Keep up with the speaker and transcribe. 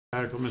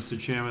Article, Mr.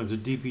 Chairman, is the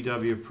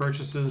DPW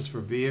purchases for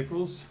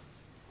vehicles.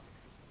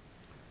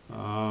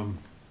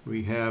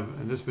 We have,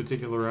 in this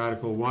particular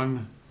article,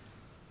 one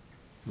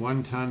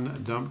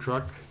 1-ton dump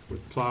truck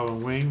with plow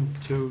and wing,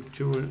 two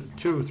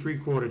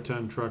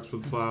 3/4-ton trucks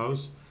with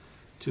plows,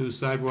 2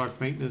 sidewalk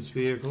maintenance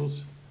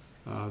vehicles.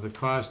 The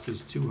cost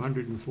is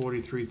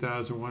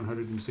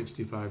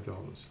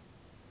 $243,165.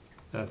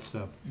 That's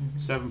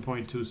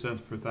 7.2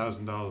 cents per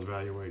 $1,000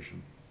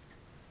 valuation.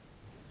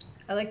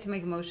 I'd like to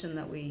make a motion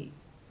that we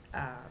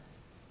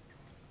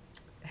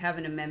have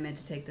an amendment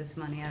to take this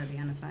money out of the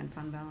unassigned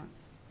fund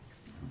balance.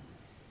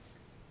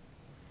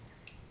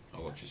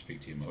 I'll let you speak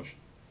to your motion.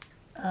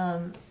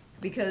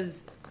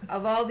 Because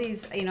of all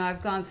these,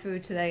 I've gone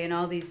through today and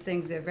all these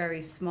things are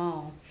very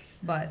small,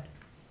 but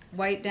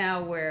right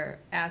now we're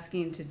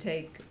asking to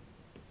take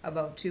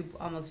about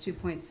almost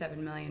 $2.7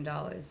 million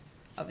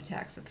of a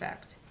tax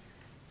effect.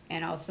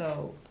 And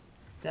also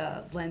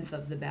the length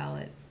of the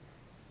ballot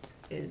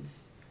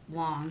is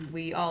long.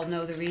 We all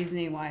know the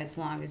reasoning why it's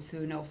long is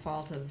through no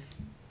fault of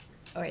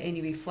or any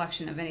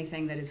reflection of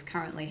anything that is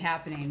currently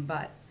happening,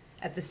 but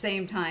at the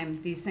same time,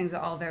 these things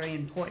are all very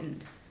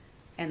important.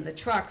 And the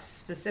trucks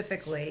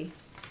specifically,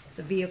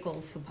 the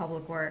vehicles for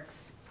Public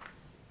Works,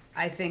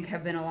 I think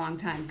have been a long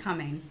time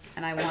coming,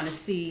 and I want to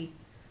see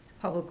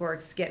Public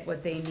Works get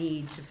what they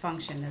need to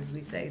function, as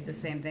we say, the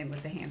same thing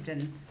with the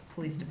Hampton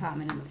Police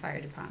Department and the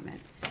Fire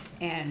Department.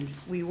 And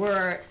we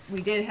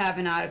did have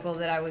an article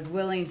that I was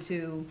willing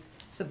to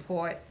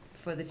support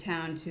for the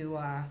town to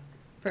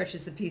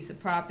purchase a piece of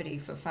property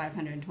for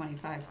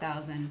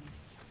 $525,000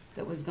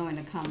 that was going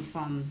to come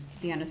from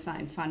the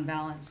unassigned fund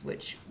balance,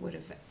 which would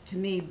have, to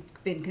me,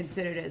 been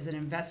considered as an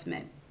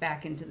investment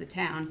back into the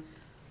town,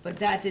 but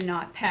that did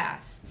not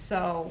pass.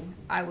 So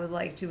I would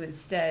like to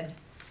instead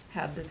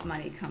have this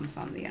money come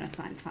from the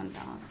unassigned fund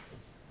balance.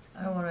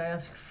 I want to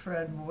ask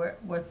Fred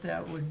what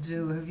that would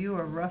do. Have you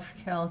a rough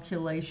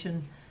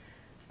calculation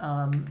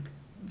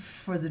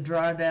for the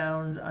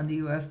drawdowns on the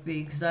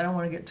UFB? Because I don't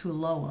want to get too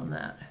low on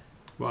that.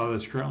 Well,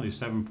 there's currently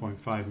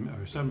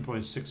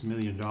 $7.6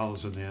 million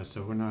in there,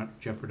 so we're not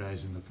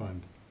jeopardizing the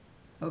fund.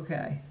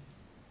 Okay.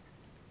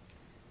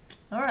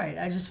 All right,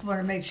 I just want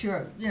to make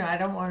sure, I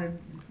don't want to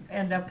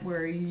end up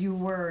where you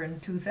were in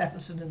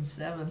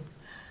 2007.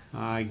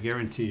 I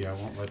guarantee you I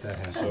won't let that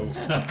happen.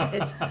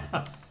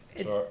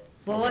 It's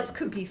the last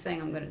kooky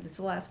thing it's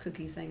the last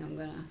kooky thing I'm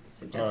gonna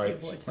suggest to the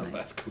board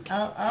tonight.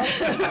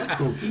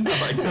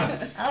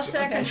 I'll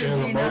second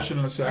Regina motion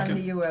and a second.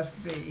 on the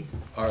UFB.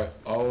 All right,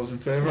 all those in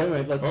favor?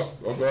 Wait, let's.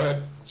 Oh, go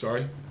ahead.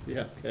 Sorry.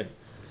 Yeah, okay.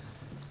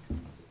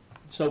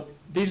 So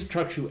these are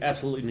trucks you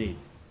absolutely need.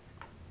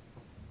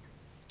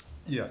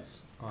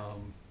 Yes.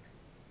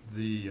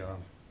 The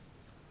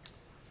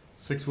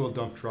 6-wheel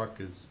dump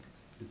truck is,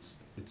 its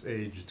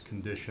age, its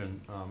condition,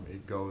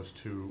 it goes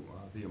to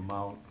the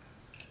amount.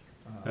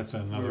 That's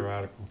another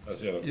article.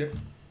 That's the other. Yeah,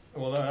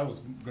 well, that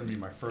was gonna be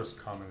my first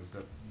comment, is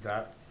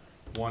that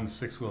one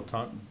 6-wheel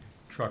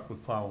truck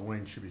with plow and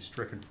wing should be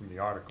stricken from the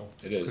article.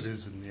 It is. It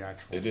is in the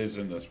actual. It is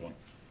in this one.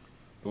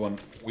 The one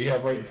we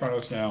have right in front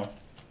of us now,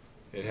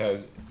 it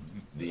has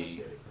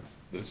the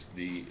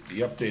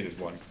updated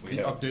one. The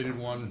updated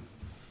one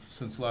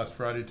since last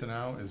Friday to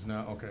now is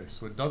now, okay,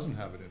 so it doesn't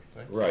have it in,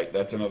 right? Right,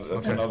 that's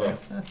another.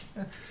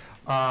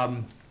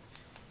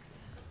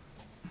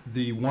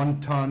 The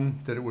 1-ton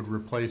that it would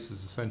replace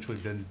has essentially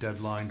been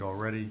deadlined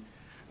already,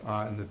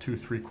 and the 2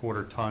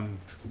 3/4-ton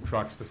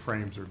trucks, the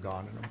frames are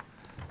gone in them.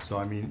 So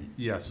I mean,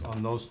 yes,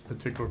 on those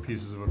particular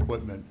pieces of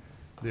equipment,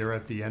 they're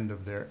at the end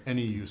of their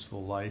any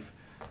useful life.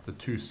 The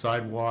 2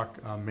 sidewalk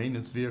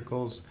maintenance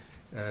vehicles,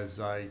 as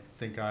I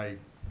think I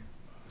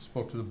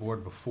spoke to the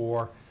board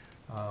before,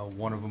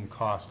 one of them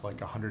cost like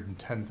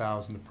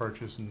 $110,000 to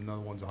purchase, and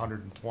another one's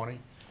 $120,000.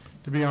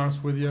 To be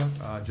honest with you,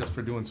 just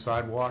for doing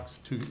sidewalks,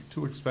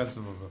 too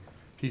expensive of a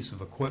piece of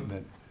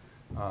equipment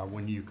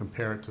when you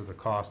compare it to the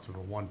cost of a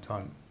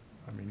 1-ton.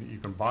 I mean, you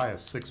can buy a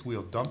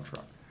 6-wheel dump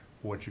truck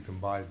for what you can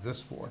buy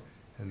this for,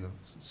 and the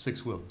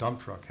 6-wheel dump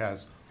truck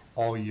has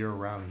all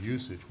year-round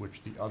usage,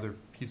 which the other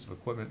piece of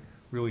equipment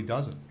really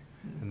doesn't,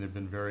 and they've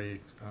been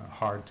very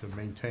hard to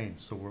maintain.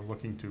 So we're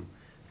looking to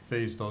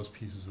phase those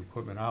pieces of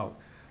equipment out.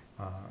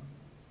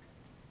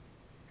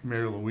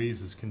 Mary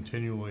Louise is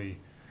continually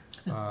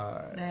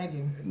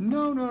Nagging.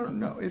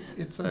 No. It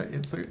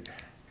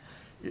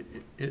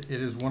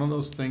is one of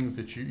those things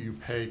that you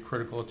pay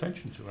critical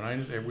attention to, and I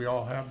understand we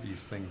all have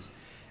these things,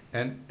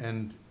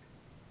 and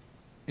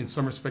in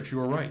some respects you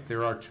are right.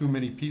 There are too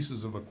many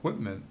pieces of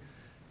equipment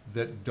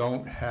that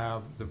don't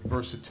have the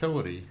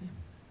versatility.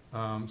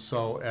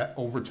 So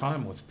over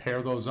time, let's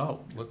pare those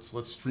out. Let's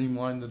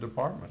streamline the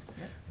department.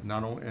 Yeah.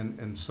 Not only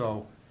and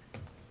so,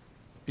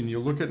 and you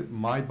look at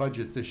my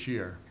budget this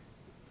year.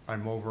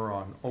 I'm over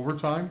on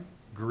overtime,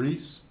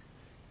 grease,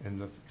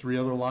 and the 3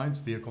 other lines,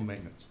 vehicle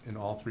maintenance, in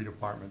all 3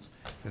 departments,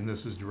 and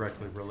this is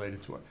directly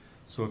related to it.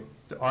 So if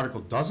the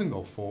article doesn't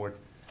go forward,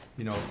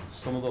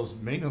 some of those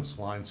maintenance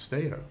lines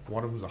stay at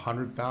one of them's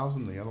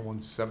 $100,000, the other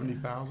one's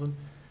 $70,000.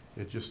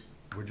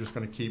 We're just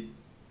going to keep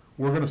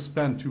we're gonna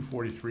spend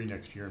 243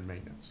 next year in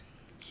maintenance,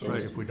 So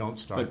if we don't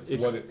start.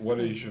 But if, what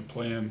is your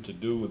plan to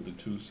do with the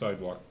 2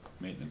 sidewalk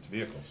maintenance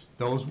vehicles?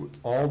 Those,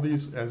 all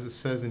these, as it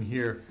says in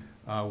here,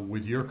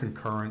 with your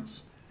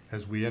concurrence,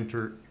 as we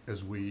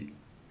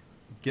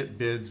get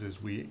bids,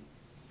 as we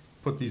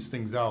put these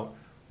things out,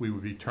 we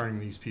would be turning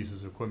these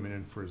pieces of equipment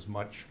in for as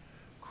much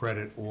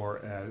credit or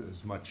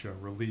as much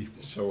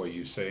relief. So are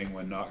you saying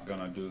we're not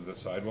gonna do the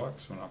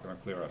sidewalks? We're not gonna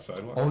clear our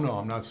sidewalks? Oh, no,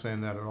 I'm not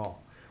saying that at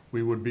all.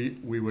 We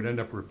would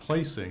end up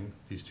replacing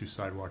these 2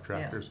 sidewalk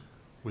tractors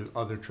with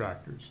other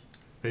tractors,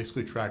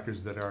 basically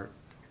tractors that are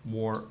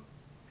more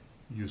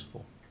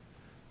useful.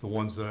 The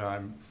ones that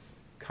I'm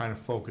kind of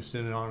focused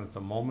in on at the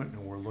moment,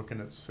 and we're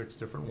looking at 6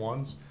 different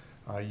ones,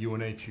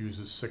 UNH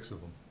uses 6 of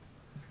them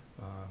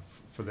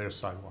for their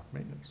sidewalk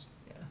maintenance.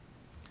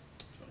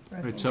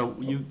 right, so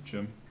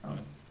Jim?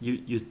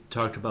 you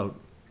talked about,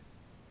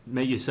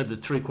 you said the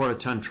 3/4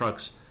 ton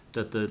trucks,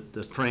 that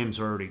the frames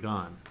are already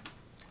gone.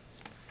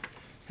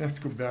 I have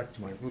to go back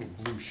to my little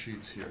blue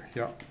sheets here.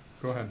 Yeah,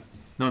 go ahead.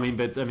 No,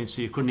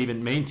 so you couldn't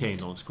even maintain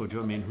those, could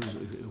you? I mean,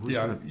 who's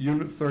Yeah, gonna?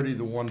 Unit 30,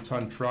 the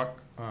 1-ton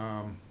truck,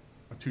 a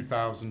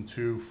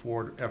 2002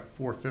 Ford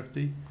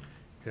F-450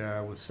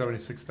 with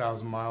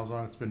 76,000 miles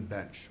on it, it's been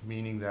benched,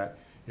 meaning that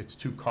it's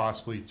too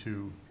costly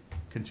to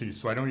continue.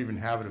 So I don't even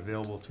have it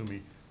available to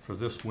me for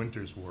this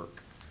winter's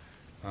work.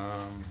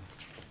 Let's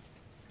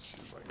see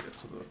if I can get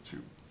to the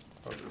 2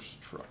 other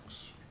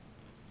trucks.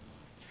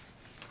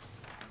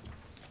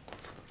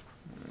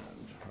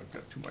 And I've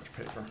got too much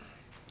paper,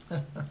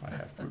 I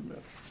have to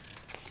admit.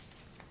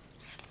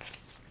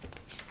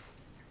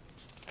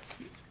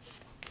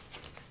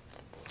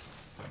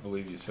 I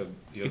believe you said.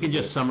 You can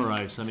just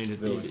summarize, I mean,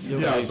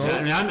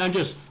 Yeah,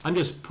 I'm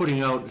just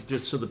putting out,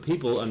 just so the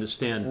people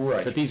understand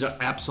Right. that these are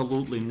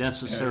absolutely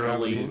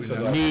necessarily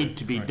Absolutely need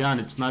to be Right. done.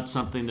 It's not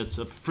something that's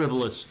a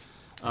frivolous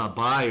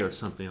buy or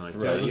something like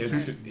Right. that. He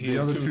had The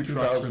other 2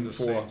 trucks are in the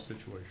 2004 same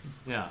situation.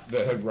 Yeah,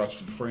 that had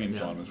rusted frames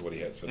Yeah. on, is what he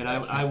had said. and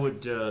last I night.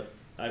 would,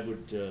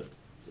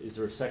 is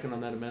there a second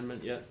on that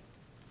amendment yet?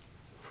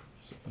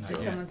 Someone Well,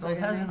 second it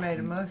hasn't that? made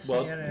a motion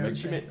Well, yet, I make- don't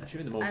she think.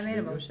 made the motion. I made a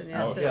didn't you? motion,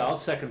 yeah. Oh, to- Yeah, I'll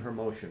second her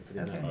motion for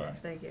the Okay. amendment. All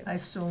right, Thank you. I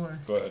still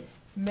want, go ahead.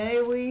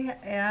 may we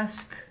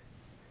ask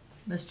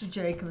Mr.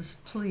 Jacobs,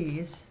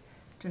 please,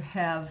 to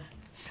have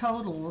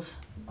totals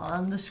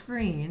on the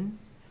screen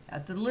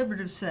at the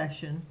deliberative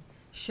session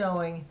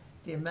showing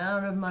the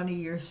amount of money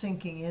you're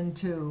sinking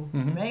into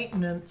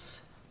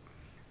maintenance,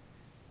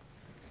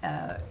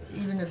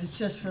 even if it's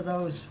just for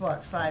those,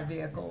 5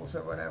 vehicles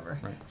or whatever.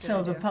 Right. So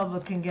Good the idea.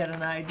 public can get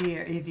an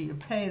idea, either you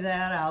pay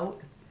that out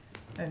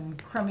in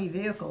crummy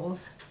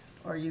vehicles,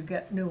 or you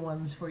get new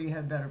ones where you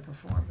have better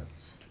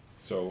performance.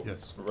 So,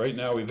 Yes. right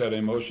now, we've had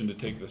a motion to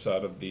take this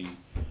out of the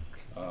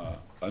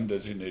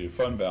undesignated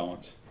fund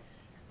balance.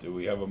 Do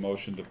we have a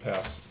motion to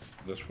pass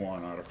this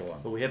warrant article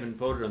But on? we haven't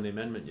voted on the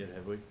amendment yet,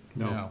 have we?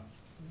 No.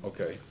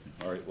 Okay,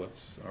 all right,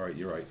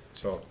 you're right.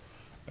 So,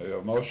 I have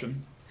a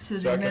motion So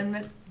the Second.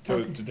 amendment, to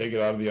okay. take it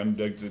out of the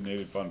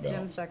undesignated fund Jim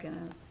balance.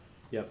 seconded.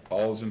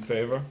 All is in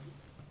favor?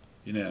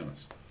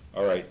 Unanimous.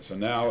 All right, so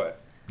now,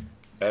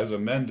 as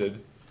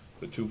amended,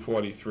 the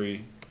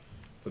 243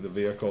 for the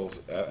vehicles,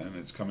 and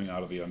it's coming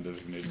out of the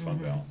undesignated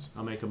fund balance.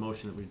 I'll make a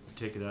motion that we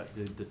take it out,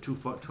 the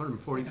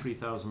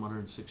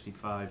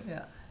 243,165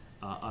 Yeah,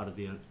 out of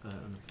the,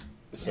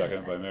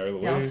 Second by Mary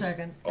Louise. yeah, I'll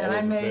second. All And I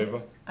those in made,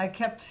 favor? I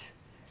kept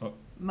Oh.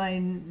 my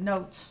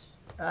notes,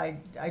 I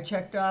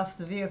checked off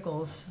the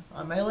vehicles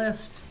on my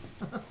list,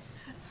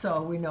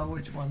 so we know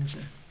which ones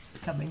are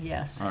coming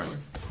yes. All right,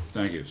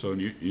 thank you. So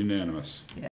unanimous.